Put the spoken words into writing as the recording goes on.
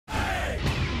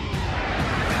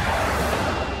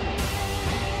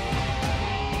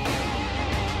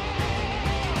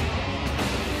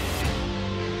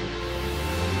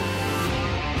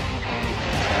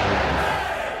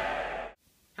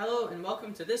Hello and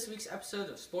welcome to this week's episode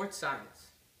of Sports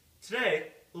Science. Today,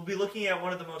 we'll be looking at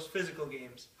one of the most physical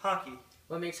games, hockey.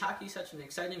 What makes hockey such an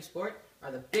exciting sport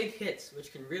are the big hits,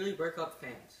 which can really work up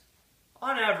fans.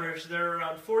 On average, there are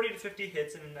around 40 to 50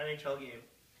 hits in an NHL game.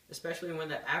 Especially when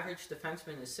the average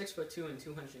defenseman is 6'2" and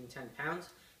 210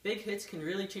 pounds, big hits can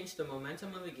really change the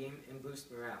momentum of a game and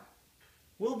boost morale.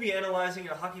 We'll be analyzing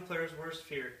a hockey player's worst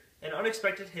fear, an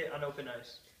unexpected hit on open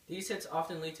ice. These hits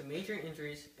often lead to major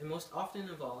injuries and most often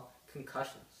involve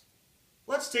concussions.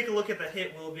 Let's take a look at the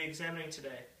hit we'll be examining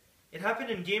today. It happened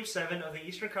in Game 7 of the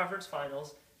Eastern Conference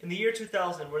Finals in the year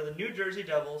 2000, where the New Jersey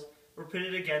Devils were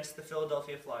pitted against the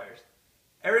Philadelphia Flyers.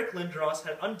 Eric Lindros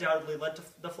had undoubtedly led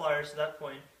the Flyers to that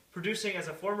point, producing as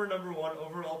a former #1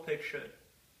 overall pick should.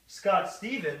 Scott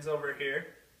Stevens, over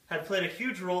here, had played a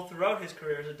huge role throughout his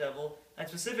career as a Devil, and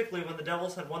specifically when the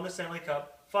Devils had won the Stanley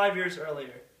Cup 5 years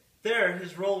earlier. There,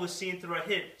 his role was seen through a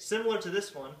hit, similar to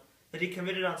this one, that he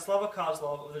committed on Slava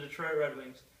Kozlov of the Detroit Red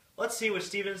Wings. Let's see what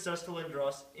Stevens does to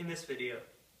Lindros in this video.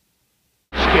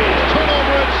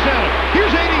 Turnover at center.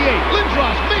 Here's 88.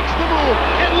 Lindros makes the move,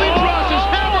 and Lindros is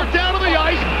hammered down to the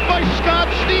ice by Scott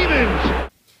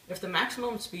Stevens. If the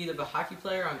maximum speed of a hockey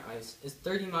player on ice is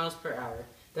 30 miles per hour,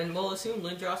 then we'll assume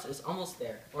Lindros is almost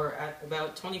there, or at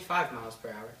about 25 miles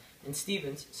per hour, and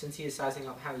Stevens, since he is sizing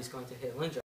up how he's going to hit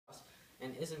Lindros,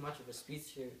 and isn't much of a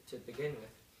speedster to begin with,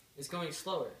 is going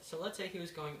slower, so let's say he was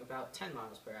going about 10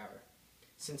 miles per hour.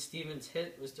 Since Stevens'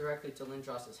 hit was directly to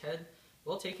Lindros' head,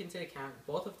 we'll take into account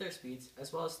both of their speeds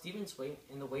as well as Stevens' weight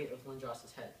and the weight of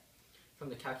Lindros' head. From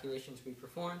the calculations we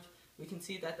performed, we can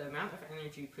see that the amount of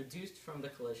energy produced from the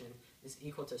collision is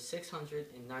equal to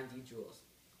 690 joules.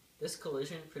 This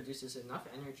collision produces enough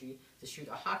energy to shoot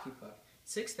a hockey puck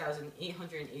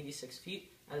 6,886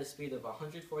 feet at a speed of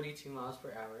 142 miles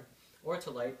per hour, or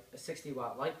to light a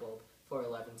 60-watt light bulb for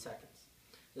 11 seconds.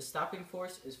 The stopping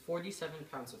force is 47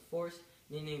 pounds of force,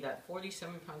 meaning that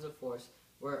 47 pounds of force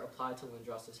were applied to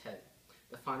Lindros' head.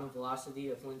 The final velocity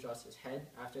of Lindros' head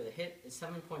after the hit is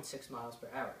 7.6 miles per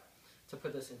hour. To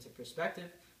put this into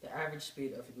perspective, the average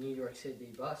speed of a New York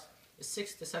City bus is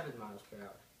 6 to 7 miles per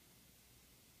hour.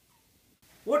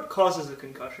 What causes a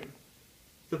concussion?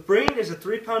 The brain is a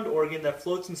 3-pound organ that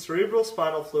floats in cerebral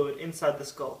spinal fluid inside the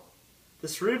skull. The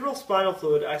cerebral spinal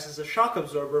fluid acts as a shock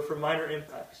absorber for minor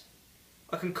impacts.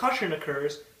 A concussion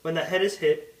occurs when the head is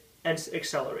hit and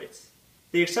accelerates.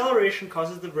 The acceleration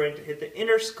causes the brain to hit the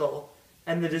inner skull,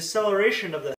 and the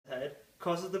deceleration of the head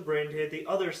causes the brain to hit the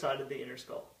other side of the inner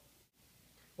skull.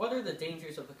 What are the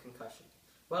dangers of a concussion?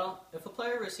 Well, if a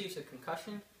player receives a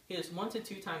concussion, he is 1 to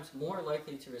 2 times more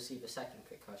likely to receive a second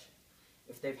concussion.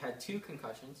 If they've had 2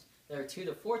 concussions, they are 2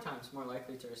 to 4 times more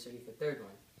likely to receive a third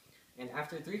one. And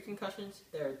after 3 concussions,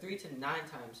 they are 3 to 9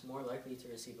 times more likely to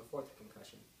receive a 4th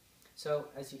concussion. So,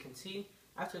 as you can see,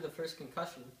 after the first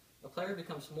concussion, a player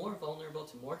becomes more vulnerable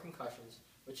to more concussions,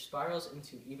 which spirals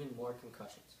into even more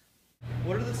concussions.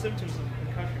 What are the symptoms of a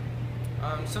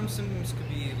concussion? Some symptoms could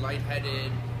be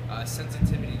lightheaded,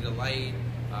 sensitivity to light,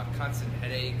 constant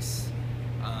headaches,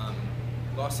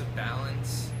 loss of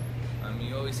balance.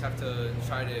 You always have to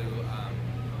try to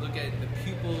look at the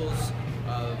pupils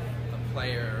of a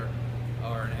player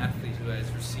or an athlete who has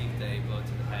received a blow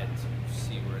to the head to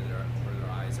see where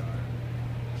their eyes are.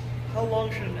 How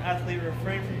long should an athlete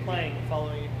refrain from playing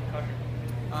following a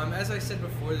concussion? As I said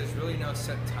before, there's really no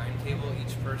set timetable.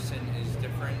 Each person is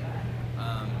different.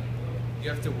 You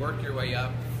have to work your way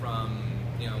up from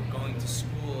going to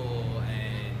school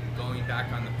and going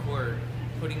back on the court,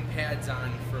 putting pads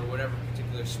on for whatever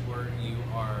particular sport you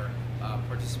are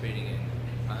participating in.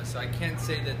 So I can't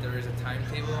say that there is a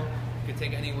timetable. It could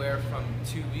take anywhere from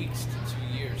 2 weeks to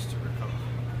 2 years to recover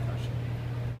from a concussion.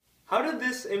 How did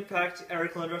this impact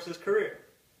Eric Lindros' career?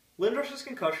 Lindros'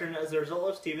 concussion as a result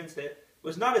of Stevens' hit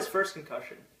was not his first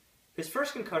concussion. His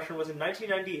first concussion was in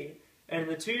 1998, and in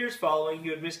the 2 years following he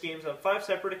would miss games on 5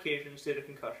 separate occasions due to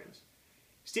concussions.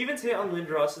 Stevens' hit on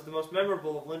Lindros is the most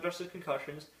memorable of Lindros'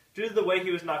 concussions due to the way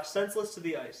he was knocked senseless to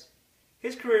the ice.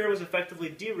 His career was effectively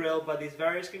derailed by these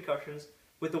various concussions,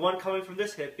 with the one coming from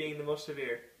this hit being the most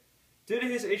severe. Due to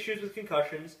his issues with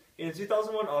concussions, in the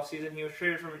 2001 offseason he was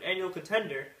traded from an annual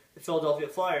contender, the Philadelphia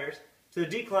Flyers, to the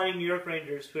declining New York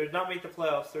Rangers, who did not make the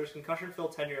playoffs through his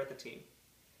concussion-filled tenure at the team.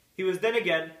 He was then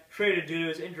again traded due to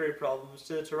his injury problems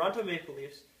to the Toronto Maple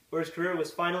Leafs, where his career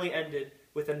was finally ended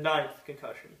with a 9th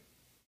concussion.